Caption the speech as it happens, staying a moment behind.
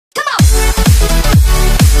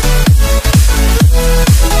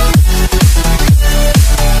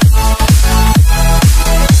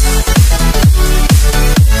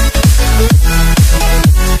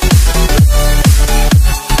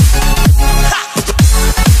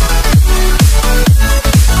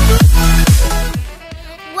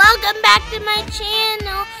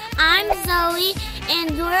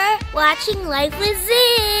and you're watching Life with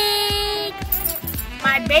Zig.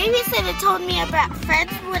 My babysitter told me about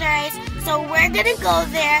Fred's Water Ice, so we're gonna go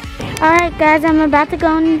there. Alright guys, I'm about to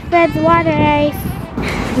go in Fred's Water Ice.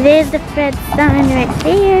 There's the Fred's sign right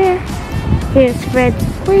there. Here's Fred's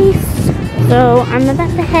place. So I'm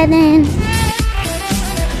about to head in.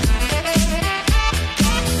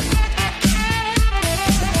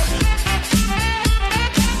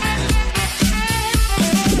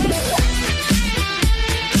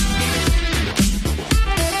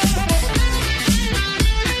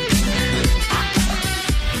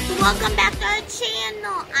 Welcome back to our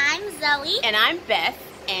channel. I'm Zoe. And I'm Beth.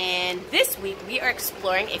 And this week we are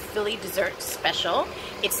exploring a Philly dessert special.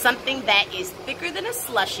 It's something that is thicker than a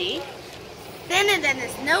slushie, Thinner than a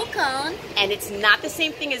snow cone. and it's not the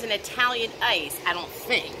same thing as an Italian ice, I don't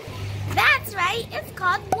think. That's right, it's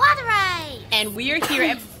called water ice. And we are here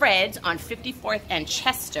at Fred's on 54th and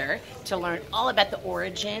Chester to learn all about the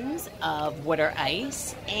origins of water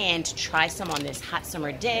ice and to try some on this hot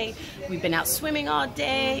summer day. We've been out swimming all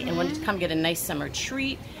day and wanted to come get a nice summer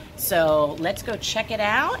treat. So let's go check it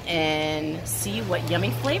out and see what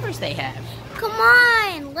yummy flavors they have. Come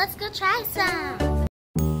on, let's go try some.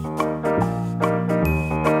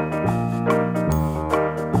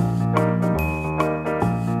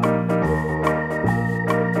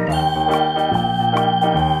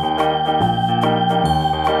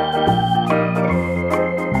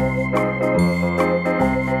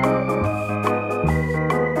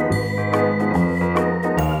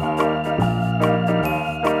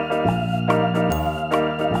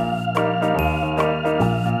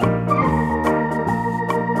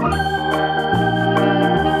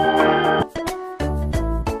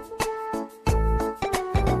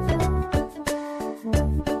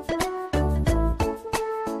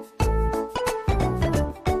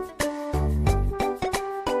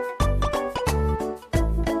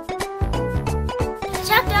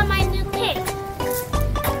 Check out my new cake.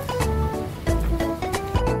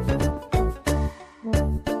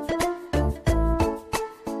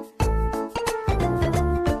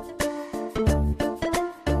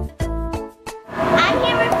 I'm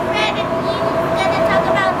here with Fred and he's gonna talk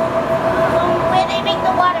about where they make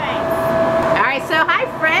the water ice. All right, so hi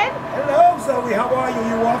Fred. Hello, Zoe. How are you?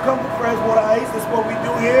 You're welcome to Fred's Water Ice. This is what we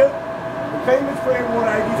do here. The famous Fred Water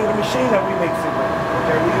Ice. These are the machine that we mix it with.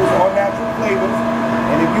 Okay, we use all natural flavors.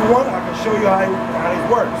 And if you want, I can show you how this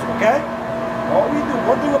works. Okay? All we do,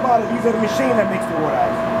 one thing about it, these are the machine that makes the water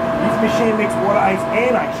ice. These machine makes water ice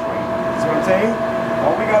and ice cream. See what I'm saying?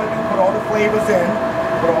 All we gotta do, put all the flavors in,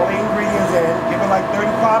 put all the ingredients in, give it like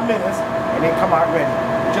 35 minutes, and then come out ready.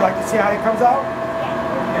 Would you like to see how it comes out?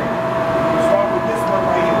 Okay. We'll start with this one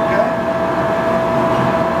right here, okay?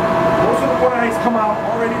 Most of the water ice come out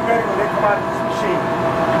already ready when they come out of this machine.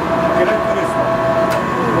 Okay, let's do this one.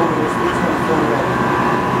 Over this one's over there.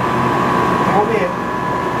 Come over here.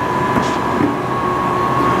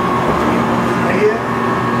 Right here.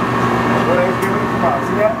 Water ice here, come out.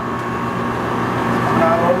 See that?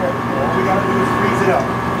 Now already. All we gotta do is freeze it up.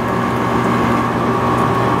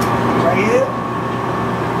 Right here.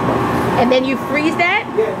 And then you freeze that?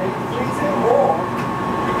 Yeah, then you freeze it or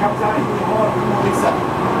it comes out even harder when you release up.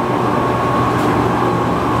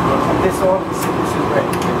 Put this on, you see this is ready.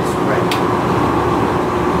 This is ready.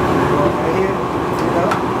 Right here, see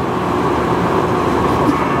that?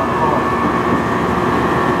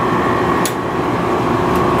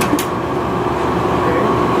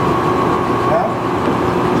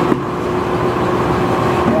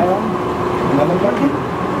 Another bucket.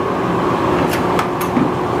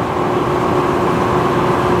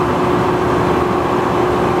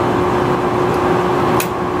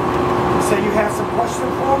 So you have some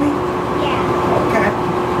questions for me? Yeah. Okay.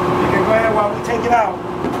 You can go ahead while we take it out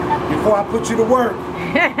before I put you to work.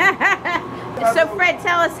 So Fred,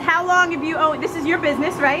 tell us, how long have you owned, this is your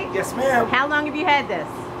business, right? Yes, ma'am. How long have you had this?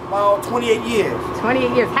 About 28 years.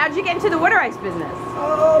 28 years. How'd you get into the water ice business?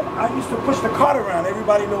 I used to push the cart around.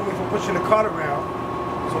 Everybody knew me for pushing the cart around.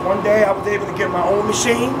 So one day I was able to get my own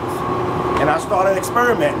machines and I started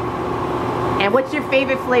experimenting. And what's your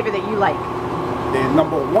favorite flavor that you like? The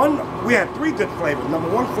number one, we had three good flavors. Number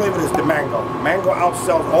one flavor is the mango. Mango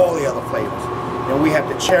outsells all the other flavors. Then we have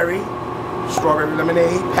the cherry, strawberry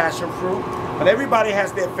lemonade, passion fruit. But everybody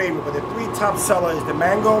has their favorite. But the three top seller is the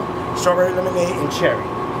mango, strawberry lemonade, and cherry.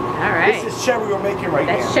 All right. This is cherry we're making right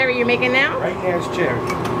now. That's cherry you're making now? Right now it's cherry.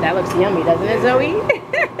 That looks yummy, doesn't it, Zoe?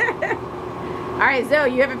 All right,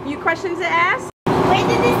 Zoe, you have a few questions to ask? Where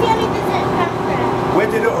did this yummy dessert come from? Where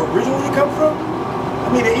did it originally come from?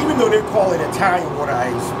 I mean, even though they call it Italian water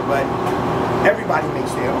ice, but everybody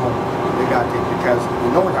makes their own. They got it because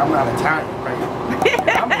you know I'm not Italian, right?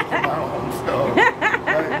 So,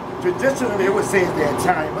 traditionally, it would say it's the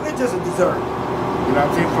Italian, but it's just a dessert. You know what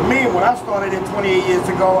I'm saying? For me, when I started in 28 years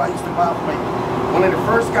ago, I used to buy from one of the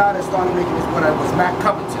first guys that started making this was Matt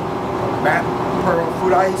Covington. Matt Pearl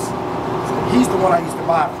Fruit Ice. So he's the one I used to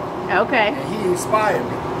buy from. Okay. And he inspired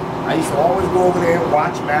me. I used to always go over there and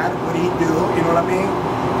watch Matt, what he do, you know what I mean?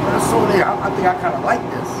 And I saw there, I think I kind of like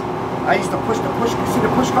this. I used to push, you see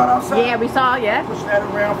the push cart outside? Yeah, we saw, yeah. I pushed that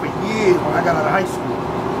around for years when I got out of high school.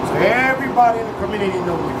 So everybody in the community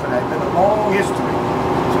knew me for that. It's been a long history.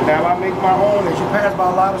 So now I make my own. As you pass by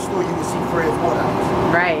a lot of stores, you can see Fred's Water Ice.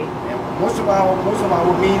 Right. And most of our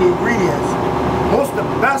main ingredients, most of the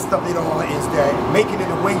best of it all is that making it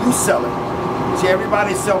the way you sell it. See,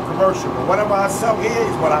 everybody sell commercial, but whatever I sell here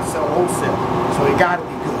is what I sell wholesale. So it gotta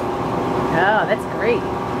be good. Oh, that's great.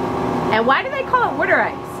 And why do they call it water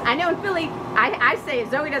ice? I know in Philly, I say it,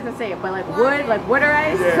 Zoe doesn't say it, but like water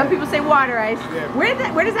ice. Yeah. Some people say water ice. Yeah.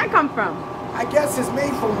 Where does that come from? I guess it's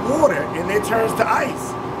made from water and it turns to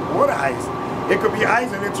ice. Water ice. It could be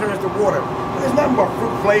ice and it turns to water. But there's nothing but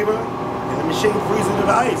fruit flavor and the machine freezes it to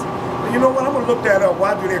ice. But you know what? I'm gonna look that up.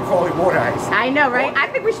 Why do they call it water ice? I know, right? I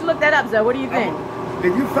think we should look that up, Zoe. What do you think?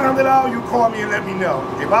 If you found it out, you call me and let me know.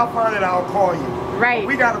 If I find it, I'll call you. Right. But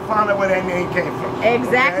we gotta find out where that name came from.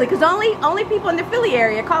 Exactly, okay? because only people in the Philly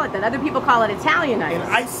area call it that. Other people call it Italian ice. And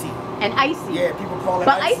icy. And icy. Yeah, people call it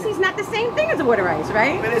but icy. But icy's not the same thing as a water ice,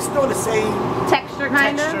 right? But it's still the same texture,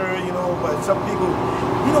 kind of. Texture, you know. But some people,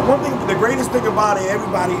 you know, one thing, the greatest thing about it,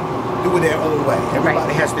 everybody do it their own way.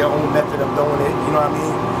 Everybody has their own method of doing it. You know what I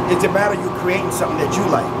mean? It's a matter of you creating something that you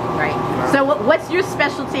like. Right. You know? So what's your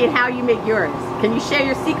specialty and how you make yours? Can you share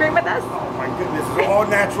your secret with us? Oh my goodness, it's all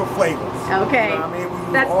natural flavors. Okay. You know what I mean? We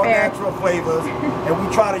use That's all fair. natural flavors and we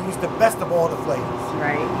try to use the best of all the flavors.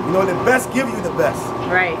 Right. You know, the best give you the best.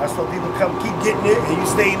 Right. That's why people come keep getting it and you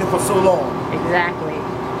stay in it for so long. Exactly.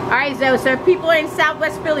 All right, Zoe, so if people are in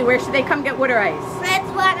Southwest Philly, where should they come get water ice?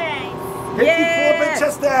 Fred's Water Ice. 54th and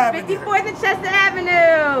Chester Avenue. 54th and Chester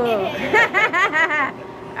Avenue.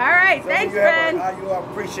 All right, So thanks, I friend.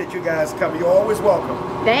 appreciate you guys coming. You're always welcome.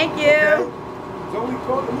 Thank you. Okay? So let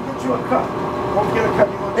me get you a cup. Go get a cup.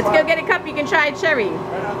 Let's go get a cup. You can try a cherry.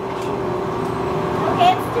 Right out the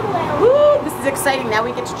Okay, it's too well. Woo, this is exciting. Now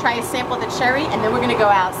we get to try a sample of the cherry, and then we're going to go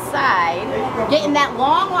outside, get in that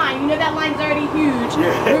long line. You know that line's already huge.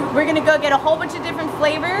 Yeah. We're going to go get a whole bunch of different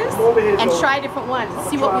flavors and try different ones.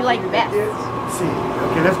 See what we like best. Let's see.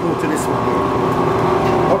 Okay, let's go to this one here.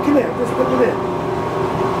 Oh, come here. Just put it in.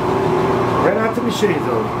 Right out the machine,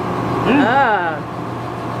 though.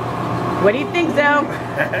 What do you think, Zoe?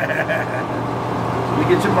 We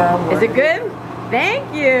get your mom one. Is it good?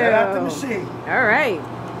 Thank you. Right out the machine. All right.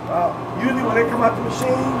 Usually when they come out the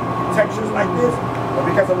machine, textures like this, but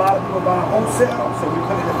because a lot of people buy wholesale, so we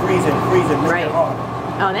put it in the freezer and make it harder.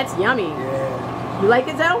 Oh, that's yummy. Yeah. You like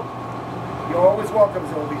it, Zoe? You're always welcome,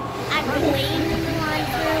 Zoe. I've been waiting in the line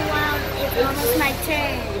for a while. It's almost my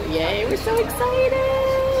turn. Yay, we're so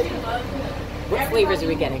excited. What flavors are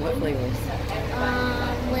we getting? What flavors?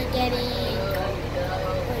 We're getting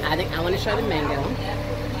I want to try the mango.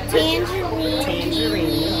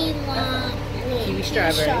 tangerine, Kiwi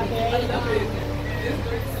strawberry.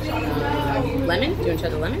 Lemon? Do you want to try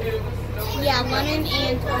the lemon? Yeah, lemon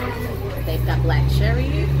and They've got black cherry.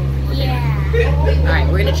 yeah. Alright,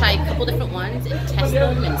 we're going to try a couple different ones and test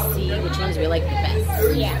them and see which ones we like the best.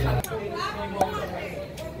 Yeah.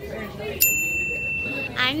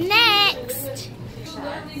 I'm next.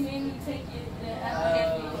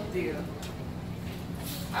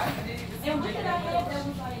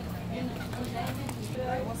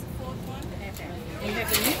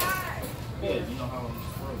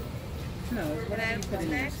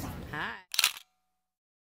 Hi.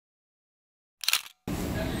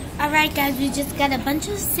 Alright guys, we just got a bunch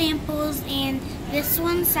of samples, and this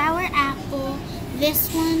one's sour apple,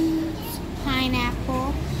 this one's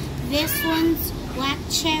pineapple, this one's black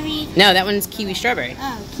cherry. No, that one's kiwi strawberry.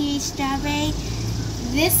 Oh, kiwi strawberry.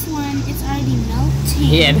 This one is already melting.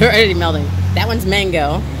 Yeah, they're already melting. That one's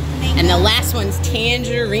mango. And the last one's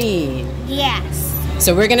tangerine. Yes.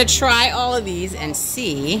 So we're gonna try all of these and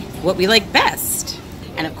see what we like best.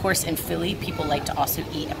 And of course in Philly, people like to also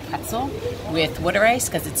eat a pretzel with water ice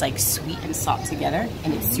because it's like sweet and salt together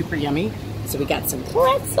and it's super yummy. So we got some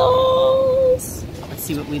pretzels. Let's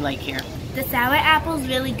see what we like here. The sour apple's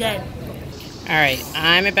really good. All right,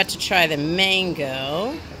 I'm about to try the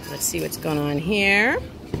mango. Let's see what's going on here.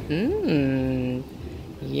 Mmm,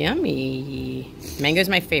 yummy. Mango's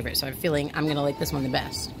my favorite, so I'm feeling I'm gonna like this one the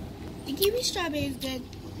best. The kiwi strawberry is good.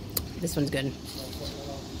 This one's good.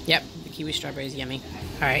 Yep, the kiwi strawberry is yummy.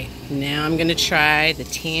 All right, now I'm gonna try the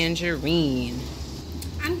tangerine.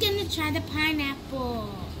 I'm gonna try the pineapple.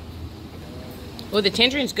 Oh, the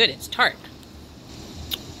tangerine's good. It's tart.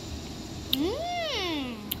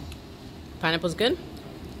 Mmm. Pineapple's good?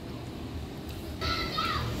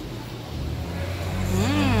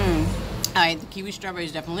 Mmm. Alright, the kiwi strawberry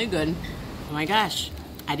is definitely good. Oh my gosh.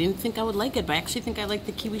 I didn't think I would like it, but I actually think I like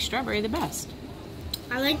the kiwi strawberry the best.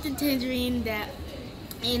 I like the tangerine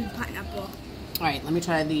and pineapple. Alright, let me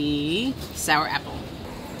try the sour apple.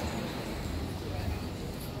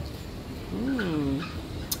 Mmm.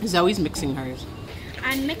 Zoe's mixing hers.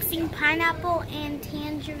 I'm mixing pineapple and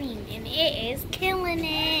tangerine, and it is killing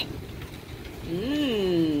it.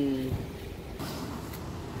 Mmm.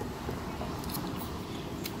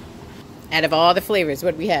 Out of all the flavors,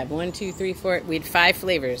 what do we have? 1, 2, 3, 4. We had 5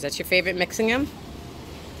 flavors. That's your favorite mixing them?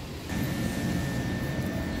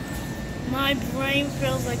 My brain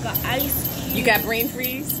feels like an ice cube. You got brain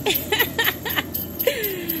freeze?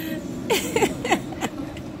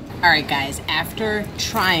 Alright guys, after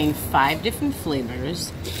trying 5 different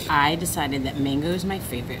flavors, I decided that mango is my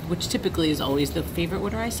favorite, which typically is always the favorite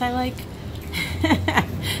water ice I like.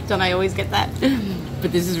 Don't I always get that?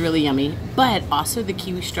 But this is really yummy. But also the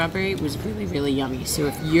kiwi strawberry was really, really yummy. So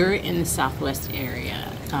if you're in the Southwest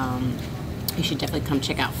area, you should definitely come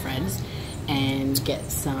check out Fred's and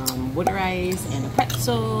get some water ice and a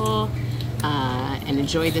pretzel. And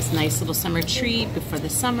enjoy this nice little summer treat before the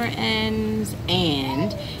summer ends.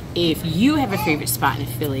 And if you have a favorite spot in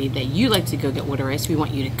Philly that you like to go get water ice, we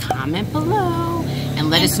want you to comment below and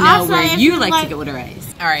let us know where you like to get water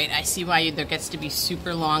ice. Alright, I see why there gets to be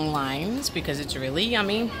super long lines because it's really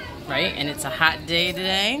yummy, right? And it's a hot day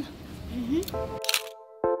today. Mm-hmm.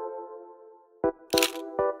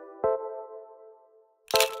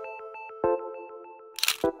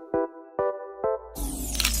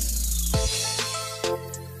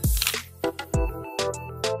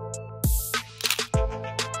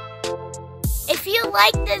 If you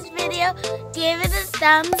like this video, give it a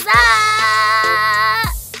thumbs up!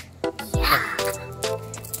 Yeah!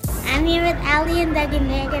 I'm here with Allie and Doug, and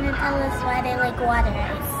they're going to tell us why they like water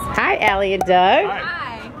ice. Hi, Allie and Doug.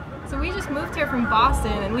 Hi. So we just moved here from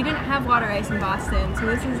Boston, and we didn't have water ice in Boston, so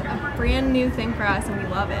this is a brand new thing for us, and we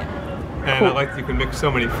love it. And I like that you can mix so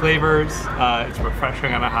many flavors. It's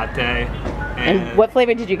refreshing on a hot day. And what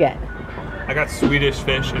flavor did you get? I got Swedish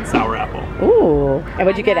Fish and sour apple. Ooh. And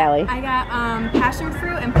what'd you get, Allie? I got passion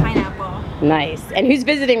fruit and pineapple. Nice. And who's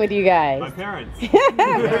visiting with you guys? My parents.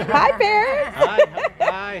 Hi, parents.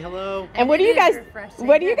 Hi, hello. And what do you guys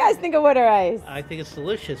think of water ice? I think it's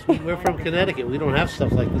delicious. We're from Connecticut. We don't have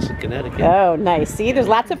stuff like this in Connecticut. Oh, nice. See, there's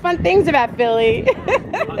lots of fun things about Philly.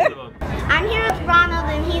 I'm here with Ronald,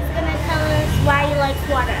 and he's going to tell us why he likes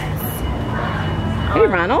water ice. Hey,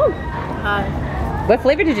 Ronald. Hi. What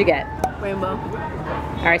flavor did you get? Rainbow.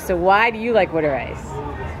 All right, so why do you like water ice?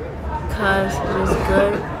 Because it's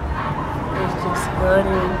good. It's just good,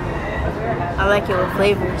 and I like it with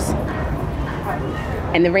flavors.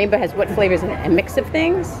 And the rainbow has what flavors in it? A mix of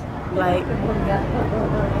things? Like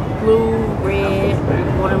blue, red,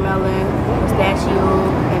 watermelon, pistachio,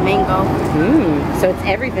 and mango. So it's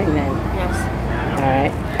everything then. Yes. All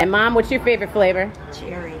right. And Mom, what's your favorite flavor?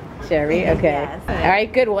 Cherry. Cherry, okay. Yes. All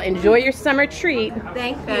right, good. Well, enjoy your summer treat.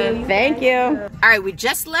 Thank you. Thank you. All right, we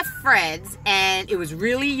just left Fred's, and it was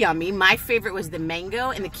really yummy. My favorite was the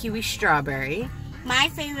mango and the kiwi strawberry. My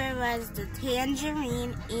favorite was the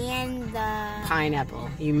tangerine and the Pineapple.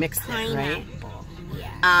 You mixed it, right?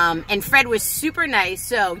 Yeah. And Fred was super nice,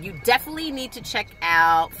 so you definitely need to check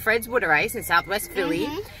out Fred's Water Ice in Southwest Philly.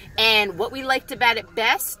 And what we liked about it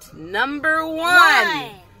best, number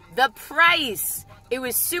one, the price. It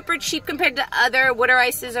was super cheap compared to other water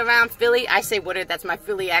ices around Philly. I say water, that's my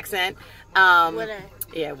Philly accent. Water.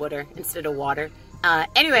 Yeah, water instead of water.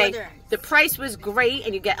 Anyway, the price was great,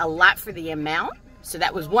 and you get a lot for the amount. So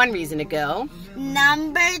that was one reason to go.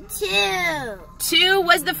 Number 2. 2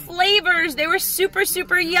 was the flavors. They were super,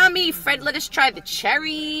 super yummy. Fred let us try the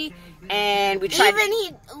cherry, and we tried. Even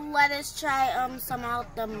he let us try some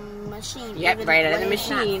out the machine. Yep, even right out of the when it's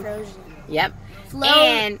not machine. frozen. Yep.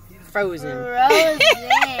 And frozen.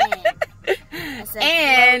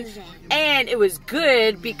 And it was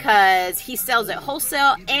good because he sells at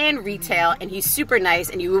wholesale and retail, and he's super nice,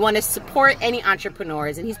 and you want to support any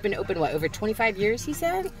entrepreneurs, and he's been open, what, over 25 years, he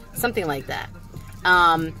said? Something like that.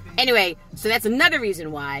 Anyway, so that's another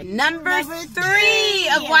reason why. Number 3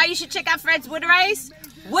 of why you should check out Fred's Water Ice.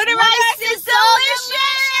 Water Ice is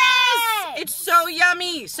delicious! It's so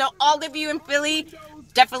yummy. So all of you in Philly,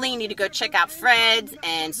 definitely need to go check out Fred's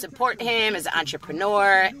and support him as an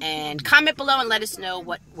entrepreneur, and comment below and let us know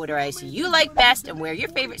what water ice you like best and where your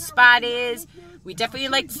favorite spot is. We definitely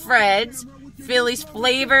like Fred's. Philly's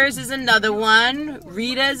Flavors is another one.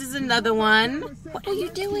 Rita's is another one. What are you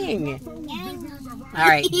doing? All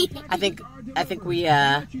right. I think we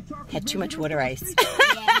had too much water ice.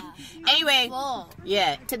 Anyway,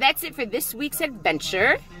 yeah. So that's it for this week's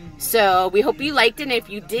adventure. So we hope you liked it. And if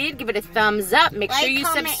you did, give it a thumbs up. Make sure you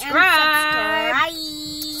subscribe.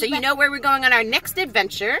 So you know where we're going on our next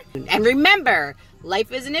adventure. And remember,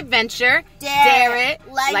 life is an adventure. Dare it.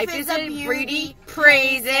 Life is a beauty.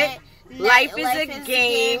 Praise it. Life is a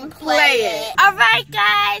game. Play it. All right,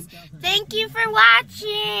 guys. Thank you for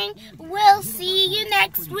watching. We'll see you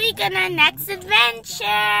next week on our next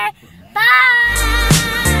adventure. Bye.